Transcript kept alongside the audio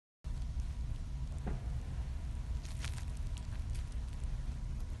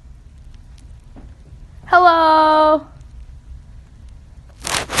Hello.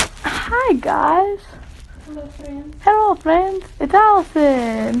 Hi, guys. Hello, friends. Hello, friends. It's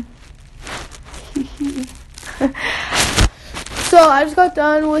Allison. So I just got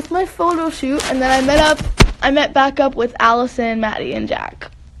done with my photo shoot, and then I met back up with Allison, Maddie, and Jack,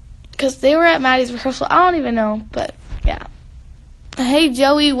 because they were at Maddie's rehearsal. I don't even know, but yeah. Hey,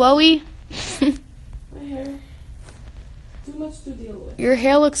 Joey, Woey. My hair. Too much to deal with. Your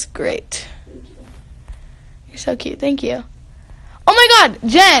hair looks great. Thank you. You're so cute. Thank you. Oh my God,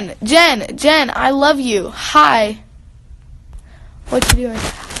 Jen, I love you. Hi. What you doing?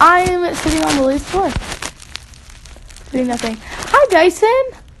 I am sitting on Lily's floor. Doing nothing. Hi, Dyson.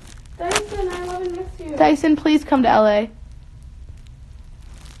 Dyson, I love and miss you. Dyson, please come to LA.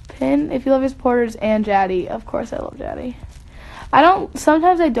 Pin, if you love your supporters, and Jaddy. Of course I love Jaddy.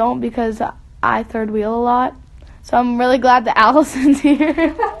 Sometimes I don't because I third wheel a lot. So I'm really glad that Allison's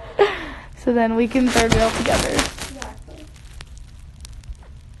here. So then we can third wheel together. Exactly.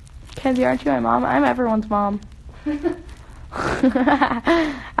 Kenzie, aren't you my mom? I'm everyone's mom.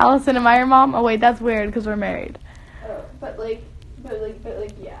 Allison, am I your mom? Oh wait, that's weird because we're married. But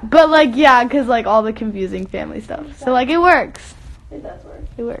yeah. But yeah, because all the confusing family stuff. So it works. It does work.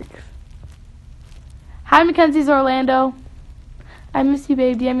 It works. Hi, Mackenzie's Orlando. I miss you,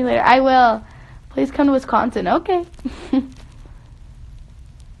 babe. DM me later. I will. Please come to Wisconsin. Okay.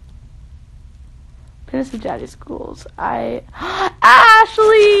 Finish with Daddy's schools. Ashley!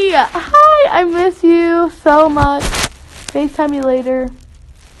 Hi! I miss you so much. FaceTime me later.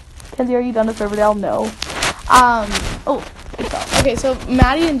 Kenzie, are you done with Riverdale? No. Okay, so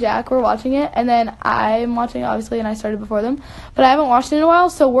Maddie and Jack were watching it, and then I'm watching it, obviously, and I started before them. But I haven't watched it in a while,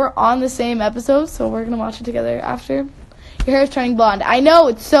 so we're on the same episode, so we're going to watch it together after. Your hair is turning blonde. I know,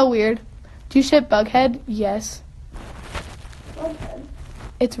 it's so weird. Do you ship Bughead? Yes. Bughead?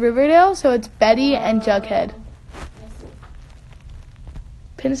 It's Riverdale, so it's Betty and Jughead.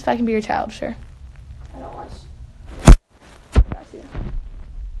 Pin if I can be your child, sure. I don't watch. Got you.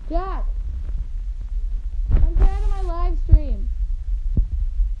 Jack! I'm trying to my live stream.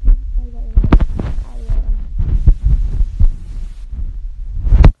 I'm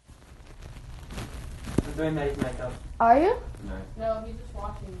doing Maddie's makeup. Are you? No. No, he's just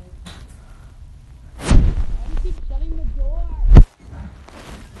watching me. You keep shutting the door.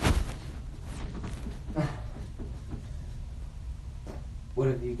 What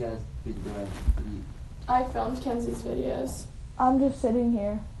have you guys been doing? I filmed Kenzie's videos. I'm just sitting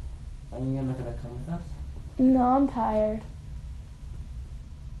here. Are you not gonna come with us? No, I'm tired.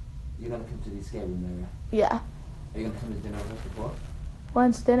 You're gonna come to the escape room area. Yeah. Are you gonna come to dinner with us before?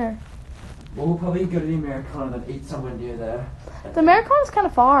 When's dinner? Well, we'll probably go to the Americana and eat somewhere near there. The Americana's kind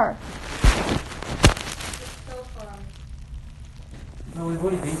of far. It's so fun. No, we've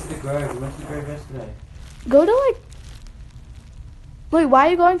already been to the Grove. We went to the Grove yesterday. Go to Wait, why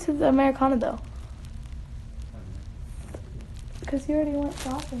are you going to the Americana though? Because you already went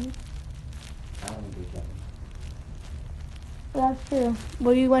shopping. I don't want to go shopping. That's true.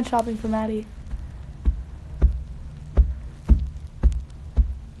 Well, you went shopping for Maddie.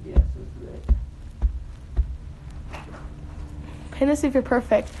 Yes, it was great. Pin us if you're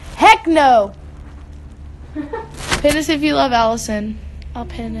perfect. Heck no! Pin us if you love Allison. I'll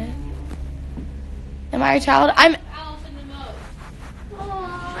pin it. Am I your child? I'm Allison the most.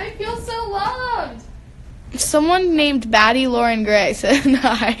 Aww, I feel so loved. someone named Batty Lauren Gray said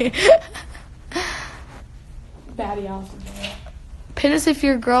hi. Batty Allison. Pin us if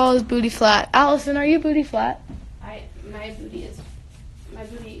your girl is booty flat. Allison, are you booty flat? My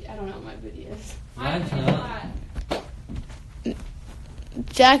booty, I don't know what my booty is. Mine's not.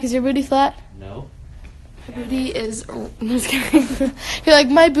 Jack, is your booty flat? No. My booty is... I'm just kidding. You're like,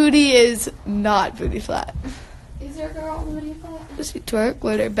 my booty is not booty flat. Is your girl booty flat? Does she twerk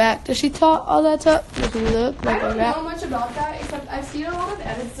with her back? Does she talk all that talk? Does she look I like a don't rap? know much about that, except I've seen a lot of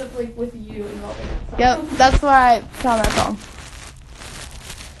edits of with you involving it. So. Yep, that's where I found that song.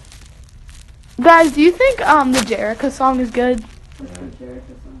 Guys, do you think the Jerica song is good? What's the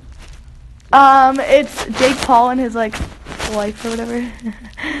Jericho song? It's Jake Paul and his wife or whatever.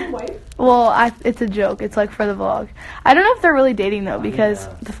 Wife? Well, it's a joke. It's for the vlog. I don't know if they're really dating though because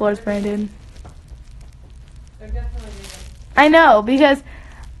Yeah. the floor is branded. They're definitely dating. I know because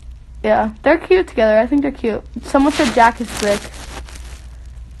yeah, they're cute together. I think they're cute. Someone said Jack is sick.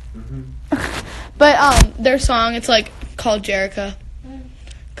 Mm-hmm. But their song it's called Jerica.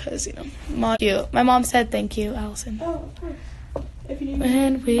 Cause cute. My mom said thank you, Allison. Oh, of course. If you need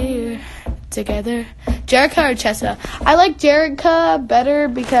When we're together. Jerica or Chessa? I like Jerica better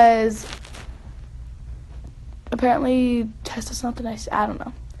because apparently Chessa's not the nice. I don't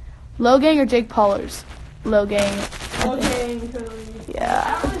know. Logang or Jake Paulers? Logang. Okay, totally. Yeah.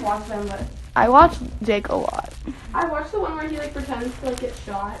 I don't really watch them, but I watch Jake a lot. I watched the one where he like pretends to like get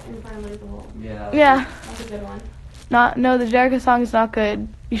shot in front of like the whole. Yeah. Yeah. That's a good one. No, the Jericho song is not good.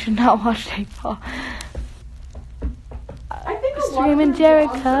 You should not watch Jake Paul. I think a lot of Screaming their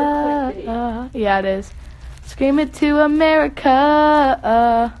vlogs are clickbait. Jericho. Yeah, it is. Scream it to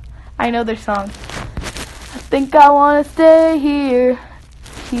America. I know their song. I think I want to stay here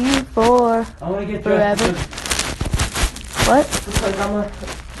for I want to get forever. dressed What? because I'm a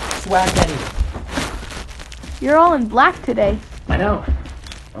swag daddy. You're all in black today. I know.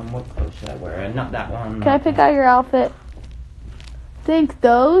 What clothes should I wear? Not that one. Can I pick out your outfit? Think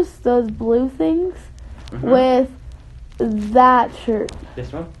those blue things with that shirt.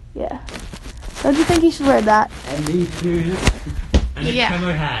 This one? Yeah. Don't you think you should wear that? And these shoes. And a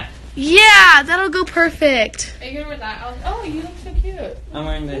camo hat. Yeah, that'll go perfect. Are you good with that? Oh, you look so cute. I'm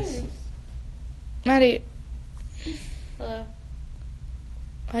wearing this. Maddie, Hello.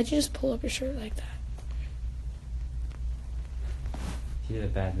 why'd you just pull up your shirt like that? She's in a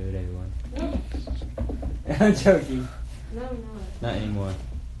bad mood, everyone. No, I'm joking. no. Not anymore.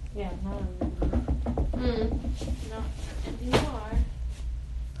 Yeah, no. No, anymore.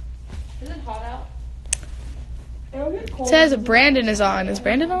 Is it hot out? It'll get It cold. says Brandon is on. Is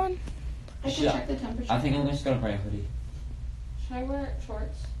Brandon on? I can check the temperature. I think I'm just gonna wear a hoodie. Should I wear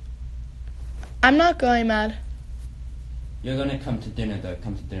shorts? I'm not going, Mad. You're gonna come to dinner though.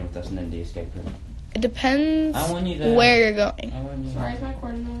 Come to dinner with us and then the escape room. It depends I want you there. where you're going. I want you Sorry, is my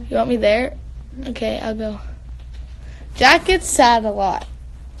cord in there? You want me there? Okay, I'll go. Jack gets sad a lot.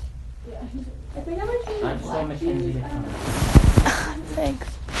 Yeah. I think I might change I'm to so black Mackenzie. shoes. I don't know. Thanks.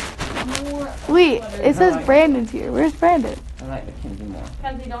 More Wait, sweater. it says Brandon's here. Where's Brandon? I like Mackenzie more.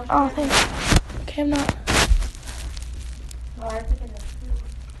 Kenzie, don't you Oh, wear- thanks. Okay, I'm not. Oh, I have to get it.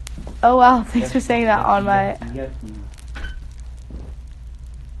 Oh, wow. Thanks for saying that on my...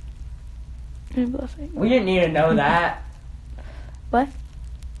 blessing. We didn't need to know that. What?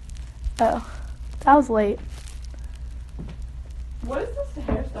 Oh, that was late. What is this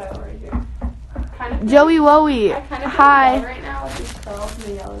hairstyle right here? Kind of Joey Woey. I kind of Hi. right now with these curls and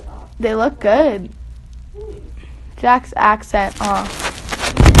the yellow top. They look good. Jack's accent, I'm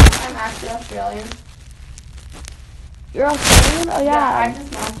actually Australian. You're Australian? Oh, I yeah.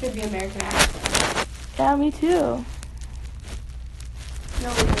 just mastered the American accent. Yeah, me too. No,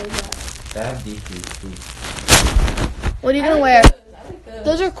 literally, yeah. I have these shoes too. What are you I gonna like wear? those. I like those.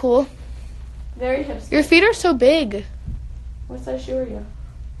 Those are cool. Very hipster. Your feet are so big. What size shoe are you?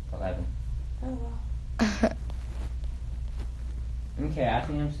 11. Oh, wow. Okay, I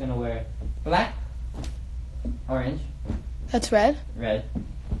think I'm just gonna wear black, orange, That's red? red,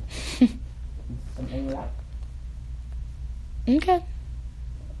 something like that. Okay.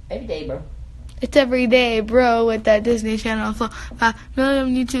 Every day, bro. It's every day, bro, with that Disney Channel flow. 5 million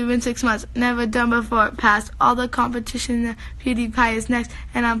on YouTube in 6 months. Never done before. Past all the competition. PewDiePie is next.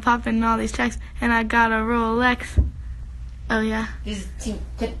 And I'm popping all these checks. And I got a Rolex. Oh, yeah. This is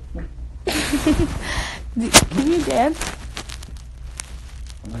Can you dance?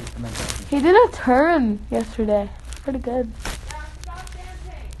 He did a turn yesterday. Pretty good.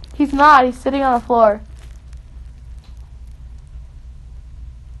 He's not. He's sitting on the floor.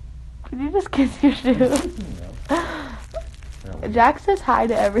 Could you just kiss your shoe? Jack says hi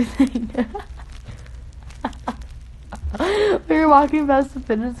to everything. We were walking past the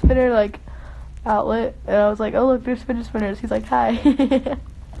fidget spinner like outlet, and I was like, "Oh look, there's fidget spinners." He's like, "Hi." You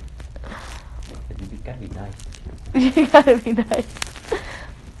gotta be nice. You gotta be nice.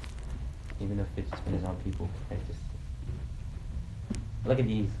 Even though fidget spinners on people, I just look at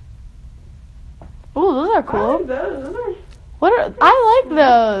these. Ooh, those are I cool. like those. Those are... What are? I like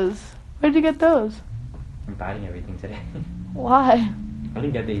those. Where'd you get those? I'm biting everything today. Why? I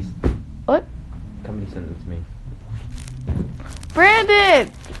didn't get these. What? Somebody sent them to me.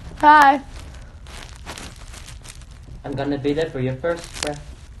 Brandon! Hi. I'm gonna be there for your first breath.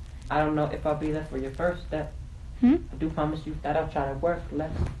 I don't know if I'll be there for your first step. Hmm? I do promise you that I'll try to work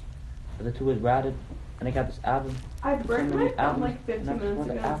less. But the two is routed, and I got this album. I broke So my many thumb albums, like 15 and I just minutes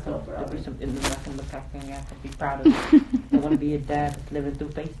want ago. the and still album. There'll be broke. some in the mess in the packing I can be proud of. I wanna be a dad that's living through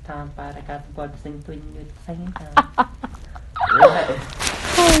FaceTime, but I got the bud to sing to you at the same time.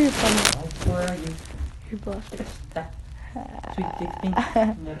 Oh, you're funny. How sure are you? You're blushing. That sweet 16.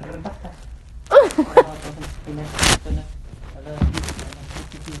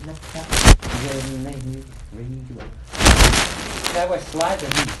 That was slides or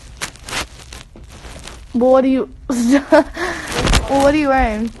these? But what are you? Well, what are you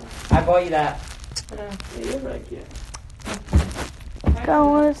wearing? I bought you that. Yeah, you're really cute. I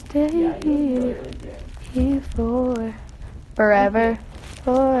wanna stay Yeah, you're really, here really cute. here for forever,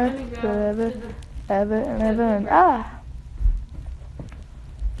 forever, ever and ever and ah.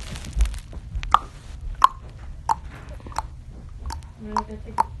 I'm gonna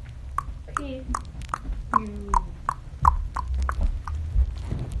take a pee.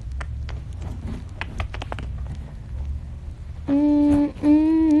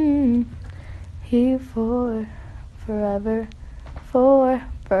 Here for forever, forever,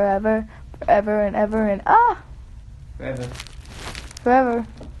 forever and ever and ah. Forever. Forever.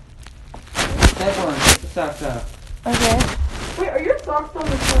 That one. Take the socks off. Okay. Wait, are your socks on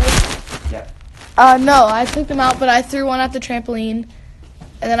the floor? Yep. No, I took them out, but I threw one at the trampoline,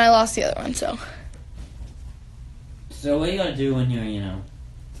 and then I lost the other one, so. So what you gotta do when you're,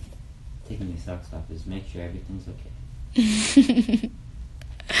 taking your socks off is make sure everything's okay.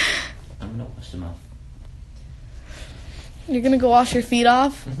 I'm gonna wash them off. You're gonna go wash your feet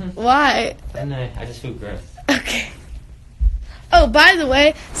off? Mhm. Why? And I just feel gross. Okay. Oh, by the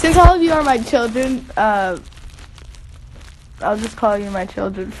way, since all of you are my children, I'll just call you my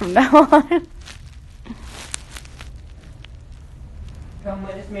children from now on. Come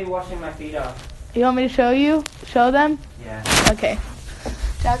witness me washing my feet off. You want me to show you? Show them? Yeah. Okay.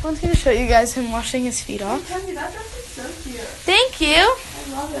 Jacqueline's gonna show you guys him washing his feet off. Mackenzie, that dress is so cute. Thank you. I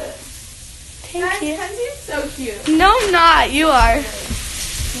love it. Thank you. Mackenzie is so cute. No, I'm not. You are.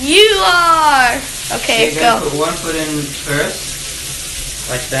 You are. Okay, You gotta go. put one foot in first,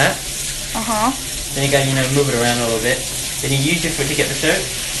 like that. Uh-huh. Then you gotta, move it around a little bit. Then you use your foot to get the shirt.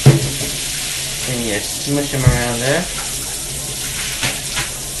 Then you smush them around there.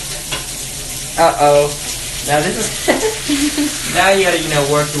 Uh-oh. Now this is... now you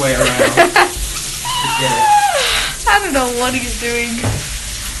gotta, work your way around. Just get it. I don't know what he's doing.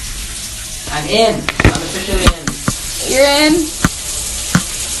 I'm in. I'm officially in. You're in.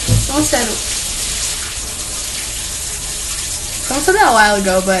 Someone said that a while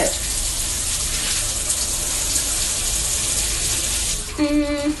ago, but.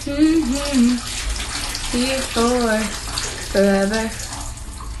 Here for forever.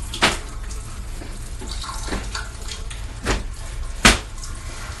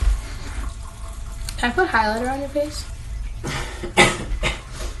 Can I put highlighter on your face?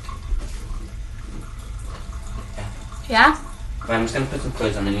 Yeah? But I'm just gonna put some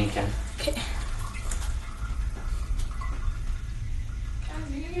clothes underneath you. Okay.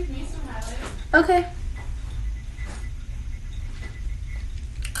 Mackenzie, you can give me some highlights. Okay.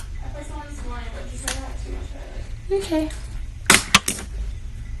 I put some on this morning, but you said I had too much highlight. Okay.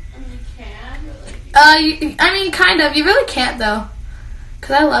 I mean, you can, but like... I mean, kind of. You really can't, though.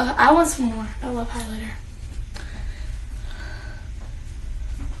 Because I want some more. I love highlighter.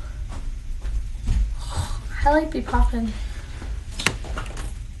 Highlight be popping.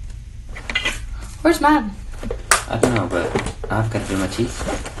 Where's Mad? I don't know, but I've got to do my teeth.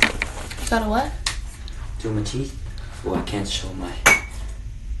 You got a what? Do my teeth? Well, I can't show my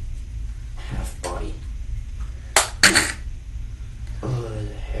half body. Oh,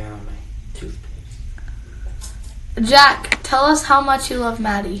 the hair on my toothpaste. Jack, tell us how much you love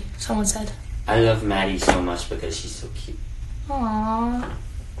Maddie. Someone said. I love Maddie so much because she's so cute. Aww.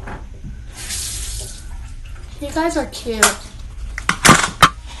 You guys are cute. You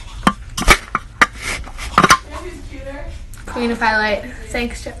know who's cuter? Queen of highlight.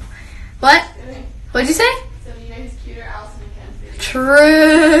 Thanks, Joe. What? What'd you say? So you know who's cuter? Allison and Mackenzie.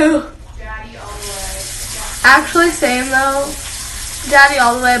 True. Daddy all the way. Actually, same though. Daddy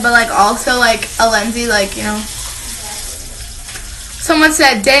all the way, but like also like a Lindsay, like, Someone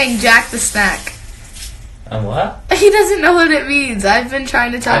said, dang, Jack the snack. What? He doesn't know what it means. I've been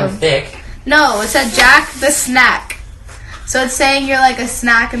trying to tell I'm him. thick. No, it said Jack the snack. So it's saying you're like a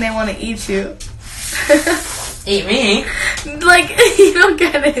snack and they want to eat you. Eat me? Like, you don't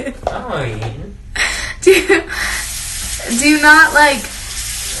get it. I'm eating. Do you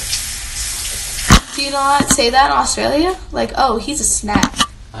not say that in Australia? Like, oh, he's a snack.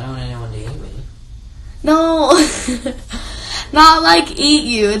 I don't want anyone to eat me. No. Not like eat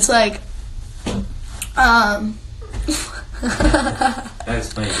you. It's like,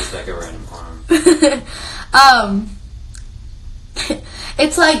 That's funny, just like a random arm.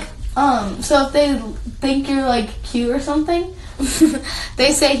 It's like, so if they think you're like cute or something,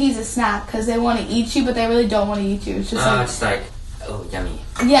 they say he's a snack because they want to eat you, but they really don't want to eat you. It's just like, It's like, oh, yummy.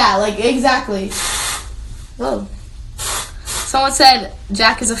 yeah, like exactly. Whoa. Someone said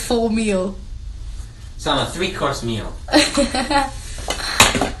Jack is a full meal. So I'm a 3-course meal.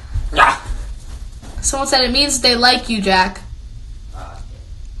 Someone said it means they like you, Jack.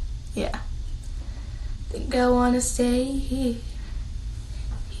 Yeah. Think I wanna stay here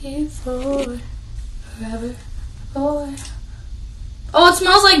for forever. Oh, it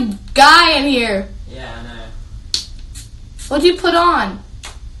smells like guy in here. Yeah, I know. What'd you put on?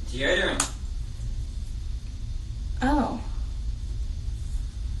 Deodorant. Oh.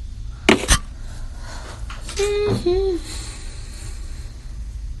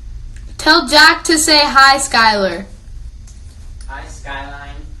 Tell Jack to say hi, Skylar. Hi,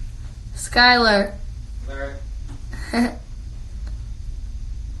 Skyline. Skylar. Where?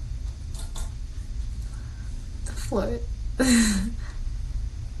 The flirt.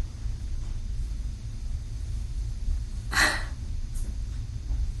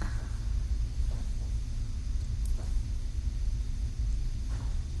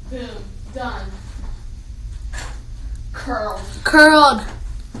 Boom. Done. Curled. Curled.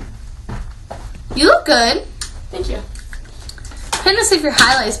 You look good. Thank you. Trying to see if your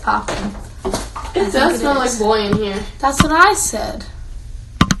highlight's popping. It does smell like boy in here. That's what I said.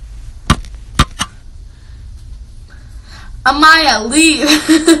 Amaya, leave.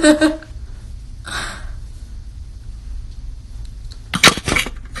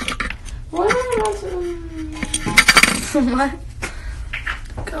 Why am I not to... What?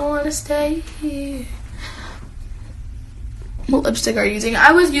 Don't want to stay here. What lipstick are you using?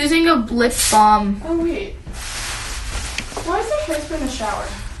 I was using a lip balm. Oh, wait. Why is there hairspray in the shower?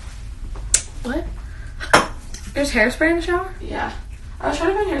 What? There's hairspray in the shower? Yeah. I was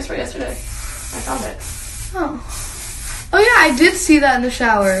trying to find hairspray yesterday. I found it. Oh. Oh yeah, I did see that in the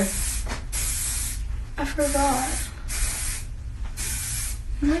shower. I forgot.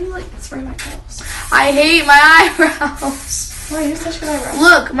 Why do you like spray my curls? I hate my eyebrows. Why, you have such good eyebrows.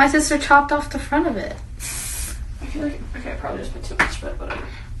 Look, my sister chopped off the front of it. I feel like, okay, I probably just put too much, but whatever.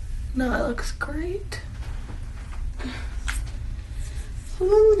 No, it looks great.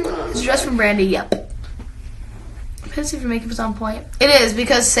 It's a dress from Brandy, yep. I'm gonna see if your makeup is on point. It is,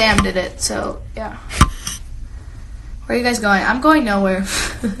 because Sam did it, so, yeah. Where are you guys going? I'm going nowhere.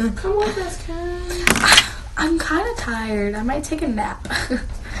 Come with us, Ken. I'm kind of tired. I might take a nap.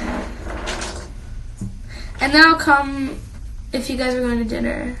 And then I'll come if you guys are going to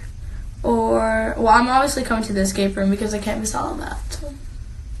dinner. Or, well, I'm obviously coming to the escape room because I can't miss all of that. So,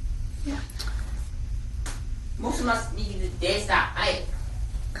 yeah. Most must be the days that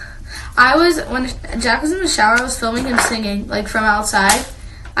When Jack was in the shower, I was filming him singing, like, from outside.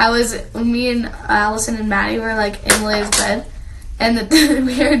 Me and Allison and Maddie were, like, in Leia's bed. And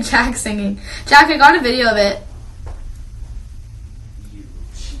we heard Jack singing. Jack, I got a video of it. You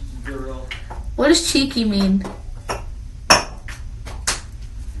cheeky girl. What does cheeky mean?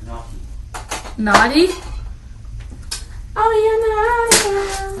 Naughty. Naughty? Oh,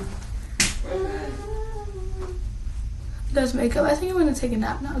 Does makeup. I think I'm gonna take a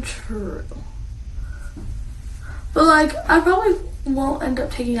nap now. True. But like, I probably won't end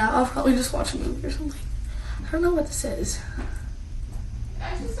up taking a nap. I'll probably just watch a movie or something. I don't know what this is.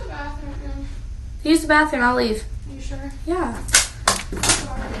 I use the bathroom. Use the bathroom. I'll leave. You sure? Yeah.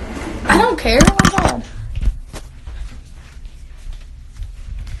 I don't care. Oh my god.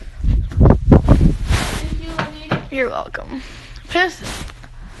 Thank you, Lenny. You're welcome. Fans,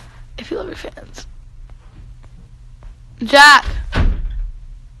 if you love your fans. Jack.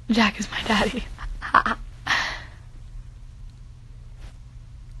 Jack is my daddy.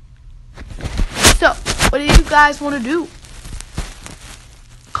 So, what do you guys want to do?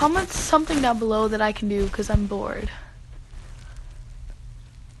 Comment something down below that I can do because I'm bored.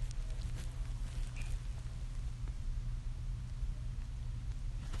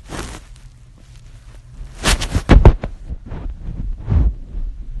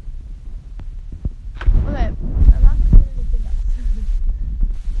 Okay, I'm not gonna say anything else.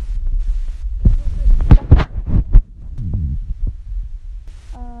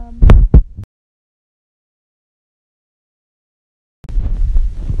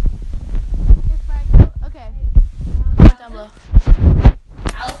 Okay. Down below.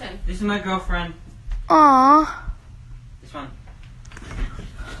 Allison. This is my girlfriend. Aww. This one.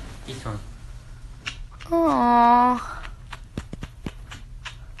 This one. Aww.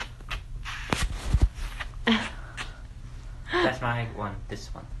 That's my one. This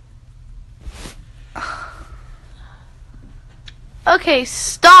one. Okay,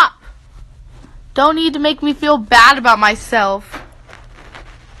 stop. Don't need to make me feel bad about myself.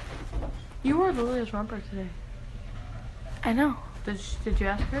 You wore Lilia's romper today. I know. Did you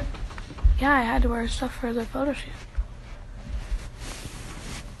ask her? Yeah, I had to wear stuff for the photo shoot.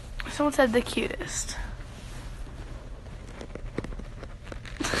 Someone said the cutest.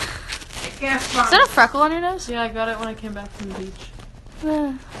 Is that a freckle on your nose? Yeah, I got it when I came back from the beach.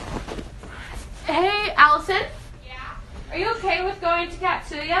 Hey, Allison. Yeah. Are you okay with going to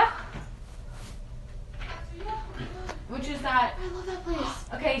Katsuya? which is that. I love that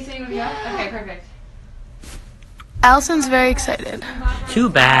place. Okay, so you would go? Okay, perfect. Allison's very excited. Too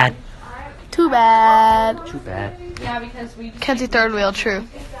bad. Too bad. Too bad. Yeah, because we just. Kenzie third wheel, true.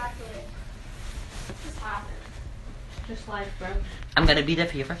 Exactly. Just happened. Just life, bro. I'm gonna be there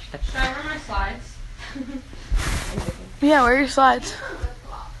for your first step. Should I wear my slides? Yeah, where are your slides?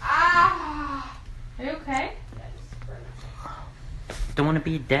 Ah! Are you okay? Don't want to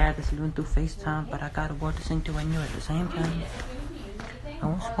be a dad that's living through FaceTime, but I got a word to sing to and you at the same time. I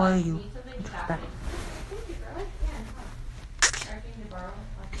won't spoil you. What you expect?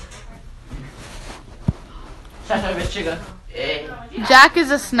 Shut up, bitch, sugar. Hey. Jack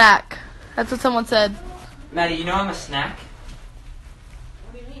is a snack. That's what someone said. Maddie, you know I'm a snack?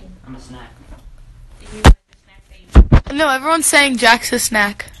 What do you mean? I'm a snack. You like the snack that you No, everyone's saying Jack's a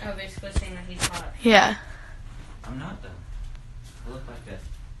snack. Oh, basically saying that he's hot. Yeah. I'm not though. I look like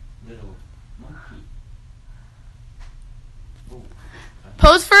a little monkey. Ooh.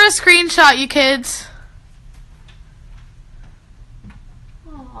 Pose for a screenshot, you kids.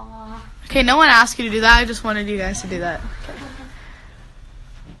 Aww. Okay, no one asked you to do that. I just wanted you guys to do that.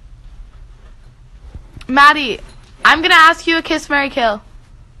 Maddie, I'm gonna ask you a kiss, marry, kill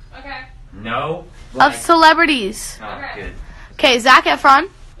Okay. No. of celebrities. Oh, Okay. good. Okay, Zac Efron.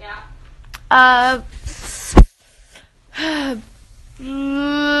 Yeah.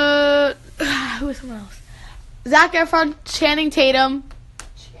 Who is someone else? Zac Efron, Channing Tatum.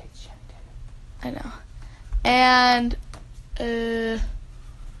 I know. And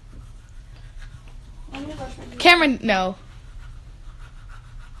Cameron. No.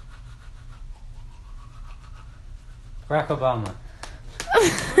 Barack Obama.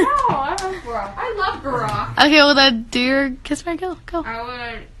 No, I love Barack. I love Barack. Okay, well then do your kiss, marry, kill. Go. I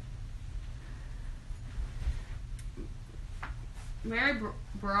would marry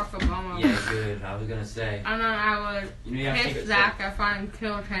Barack Obama. Yeah, good. I was gonna say. And then I would You know you have kiss secret Zac Efron and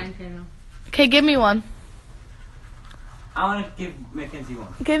kill Channing Tatum. Okay, give me one. I want to give Mackenzie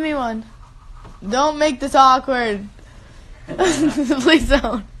one. Give me one. Don't make this awkward. Please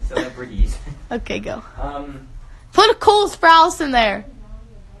don't. Celebrities. Okay, go. Um, Put a Cole Sprouse in there.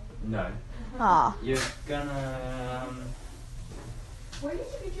 No. Aw. you're gonna. Where did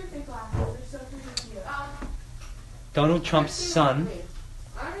you get your fake glasses? They're so freaking cute. Donald Trump's son.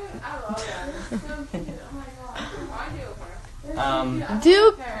 I love that. It's so cute. Oh my god. I do.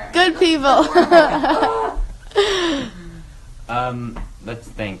 Do good people. Let's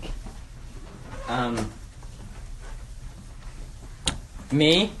think.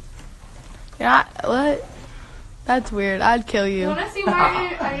 Me? Yeah, what? That's weird. I'd kill You you. want to see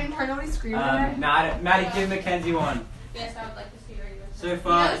why I didn't turn on my screen today? Maddie, give Mackenzie one. Yes, I would like to see where you guys So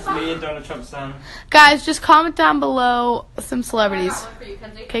far, it's me and Donald Trump's son. Guys, just comment down below some I celebrities. got one for you,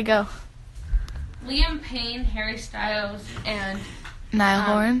 Kenzie. Okay, go. Liam Payne, Harry Styles, and Niall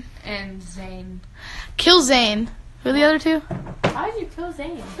Horan. and Zayn. Kill Zayn. Who are the other two? Why did you kill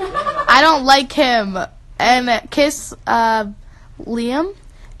Zayn? I don't like him. And kiss Liam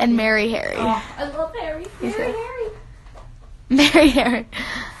and marry Harry. I love Harry. He's Harry, good. Harry. Marry Harry.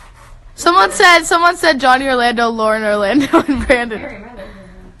 Someone said Johnny Orlando, Lauren Orlando, and Brandon. Harry, rather.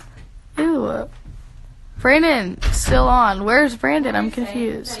 Ew. Brandon, still on. Where's Brandon? I'm What did you say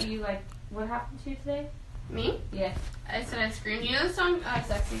confused. That you like? What happened to you today? Me? Yeah. I said I screamed. You know the song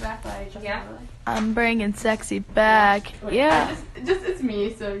 "Sexy Back" by Justin Yeah. Timberlake? I'm bringing sexy back. Yeah. Just it's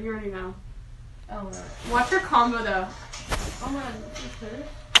me, so you already know. Oh. Watch your combo though. Oh my God.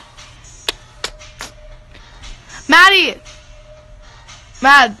 Maddie.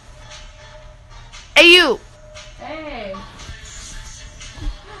 Mad. Hey, you. Hey.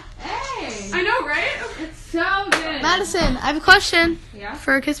 Hey. I know, right? It's so good. Madison, I have a question Yeah.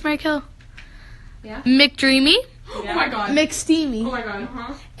 for Kiss Mary Kill. Yeah. McDreamy, Oh my God. McSteamy, Oh my God.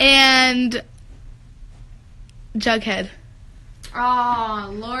 Uh-huh. and Jughead. Oh,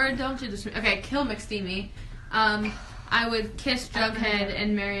 Lord, don't do this to me. Okay, kill McSteamy. I would kiss Jughead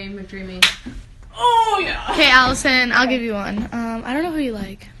and marry McDreamy. Oh, yeah. Okay, Allison, I'll give you one. I don't know who you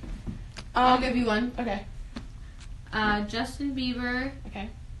like. I'll give you one. Okay. Justin Bieber. Okay.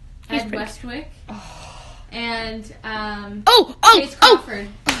 He's Ed pretty Westwick. And, Oh! Chase Crawford.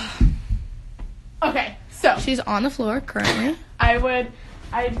 Okay. So She's on the floor currently. I'd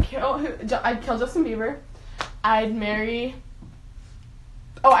kill Justin Bieber. I'd marry.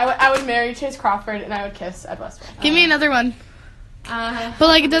 Oh, I would marry Chase Crawford and I would kiss Ed Westwick. Give me another one. Uh, But,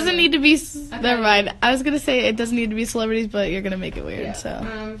 like, it doesn't need to be... Okay. Never mind. I was going to say it doesn't need to be celebrities, but you're going to make it weird, Yeah.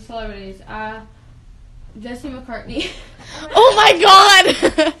 so... Celebrities. Jesse McCartney. Oh,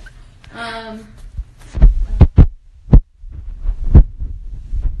 my God!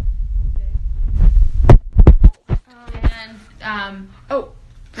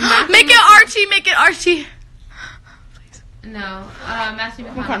 Matthew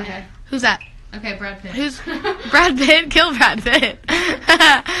McConaughey. Who's that? Okay, Brad Pitt. Who's Brad Pitt? Kill Brad Pitt.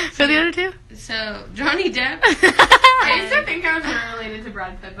 So the other two? So Johnny Depp. I used to think I was more related to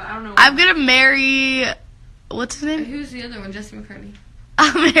Brad Pitt, but I don't know why. I'm gonna marry. What's his name? Who's the other one? Jesse McCartney.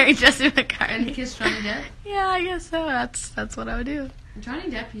 I'll marry Jesse And McCartney. kiss Johnny Depp. Yeah, I guess so. That's what I would do. Johnny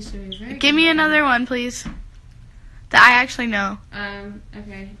Depp used to be very. Give me another one, please. That I actually know.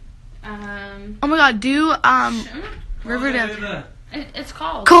 Okay. Oh my God, do Riverdale. It's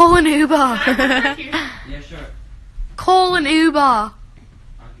called. Cole and Uber. Yeah, sure. Cole and Uber. I'll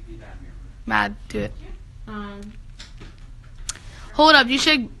give you that, Miracle. Mad, do it. Um. Hold up, you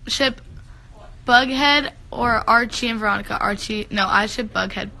should ship Bughead or Archie and Veronica. Archie, no, I ship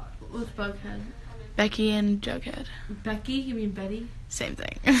Bughead. What's Bughead? Becky and Jughead. Becky? You mean Betty? Same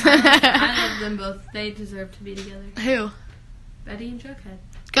thing. I love them both. They deserve to be together. Who? Betty and Jughead.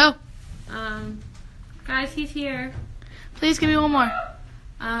 Go. Guys, he's here. Please give me one more.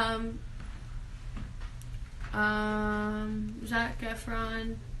 Zac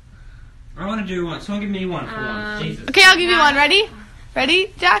Efron. I want to do one. Someone give me one for once. Jesus. Okay, I'll give you one. Ready?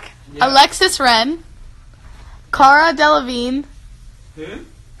 Ready, Jack? Yeah. Alexis Wren. Cara Delevingne.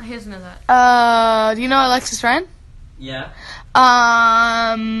 He doesn't know that. Do you know Alexis Wren? Yeah.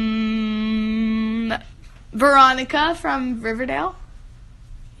 Veronica from Riverdale.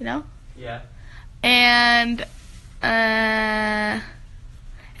 You know? Yeah. And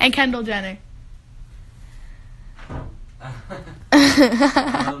Kendall Jenner.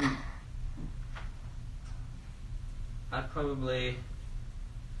 I'd probably.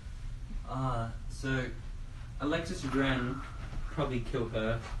 So Alexis Wren probably kill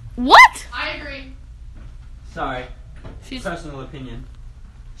her. What? I agree. Sorry. She's Personal opinion.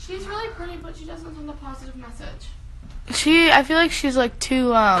 She's really pretty, but she doesn't send a positive message. I feel like she's like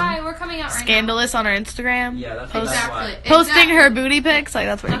too Hi, we're coming out right scandalous on her Instagram. Yeah, that's Exactly. why. Posting her booty pics, like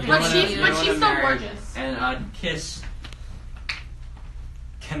that's what Okay. you But do. she's You know still what, marry- gorgeous. And I'd kiss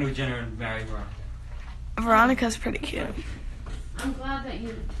Kendall Jenner and marry Veronica. Veronica's pretty cute. I'm glad that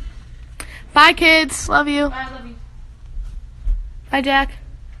you. Bye, kids. Love you. I love you. Bye, Jack.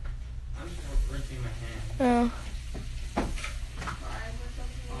 I'm just rinsing my hand. Oh,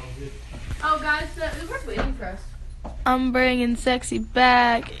 Oh, guys, the Uber's waiting for us. I'm bringing sexy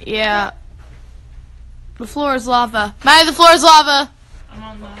back. Yeah. The floor is lava. Maddie, the floor is lava. I'm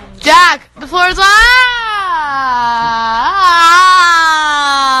on the. Jack, the floor is lava.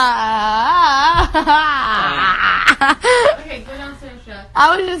 Okay, go downstairs, Jack.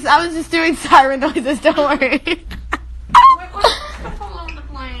 I was just doing siren noises. Don't worry. Wait, what's the phone to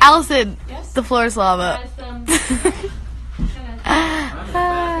play? Allison, Yes? the floor is lava.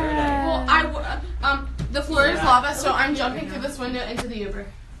 Well, the floor is lava, so I'm jumping through this window into the Uber.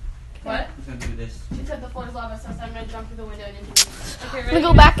 What? I'm gonna do this. She said the floor is lava, so I'm gonna jump through the window and into the Uber. Okay, I'm gonna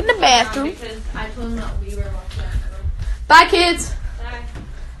go back in the bathroom. Because I told him that we were watching. Bye, kids. Bye.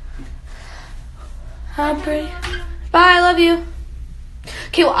 Bye, I love you.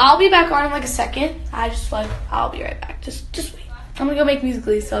 Okay, well, I'll be back on in like a second. I'll be right back. Just wait. I'm gonna go make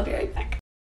Musical.ly, so I'll be right back.